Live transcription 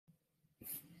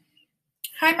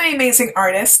Hi, my amazing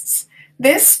artists.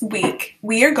 This week,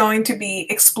 we are going to be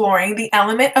exploring the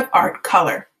element of art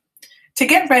color. To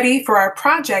get ready for our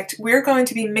project, we're going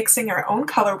to be mixing our own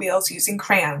color wheels using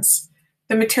crayons.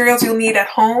 The materials you'll need at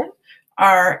home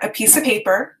are a piece of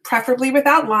paper, preferably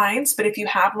without lines, but if you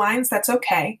have lines, that's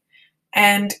okay,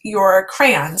 and your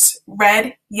crayons,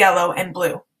 red, yellow, and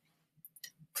blue.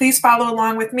 Please follow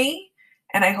along with me,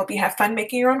 and I hope you have fun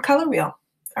making your own color wheel.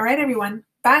 All right, everyone.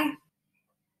 Bye.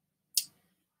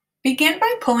 Begin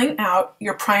by pulling out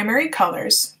your primary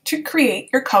colors to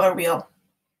create your color wheel.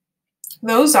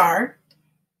 Those are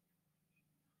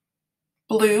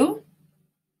blue,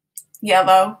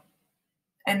 yellow,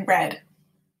 and red.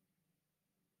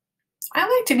 I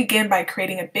like to begin by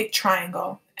creating a big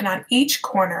triangle, and on each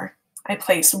corner I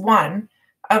place one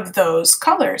of those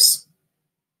colors.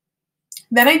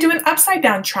 Then I do an upside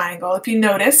down triangle. If you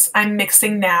notice, I'm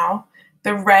mixing now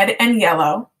the red and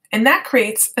yellow, and that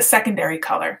creates a secondary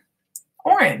color,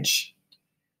 orange.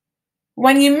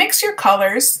 When you mix your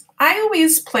colors, I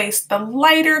always place the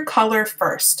lighter color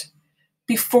first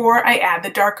before I add the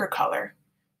darker color.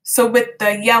 So with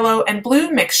the yellow and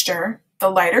blue mixture, the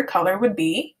lighter color would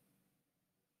be,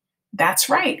 that's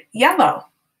right, yellow.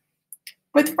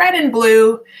 With red and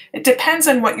blue, it depends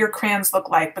on what your crayons look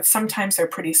like, but sometimes they're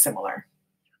pretty similar.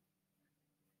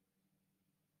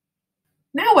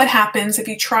 Now what happens if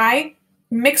you try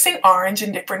mixing orange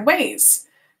in different ways?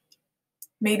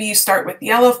 Maybe you start with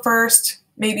yellow first,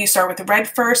 maybe you start with red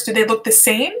first. Do they look the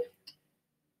same?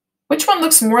 Which one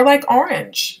looks more like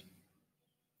orange?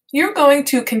 You're going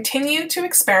to continue to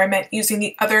experiment using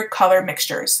the other color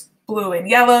mixtures, blue and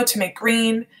yellow to make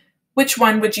green. Which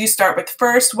one would you start with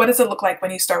first? What does it look like when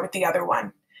you start with the other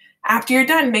one? After you're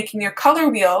done making your color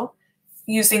wheel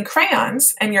using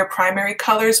crayons and your primary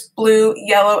colors, blue,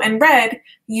 yellow, and red,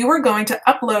 you are going to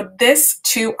upload this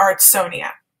to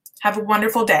Artsonia. Have a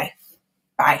wonderful day.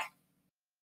 Bye.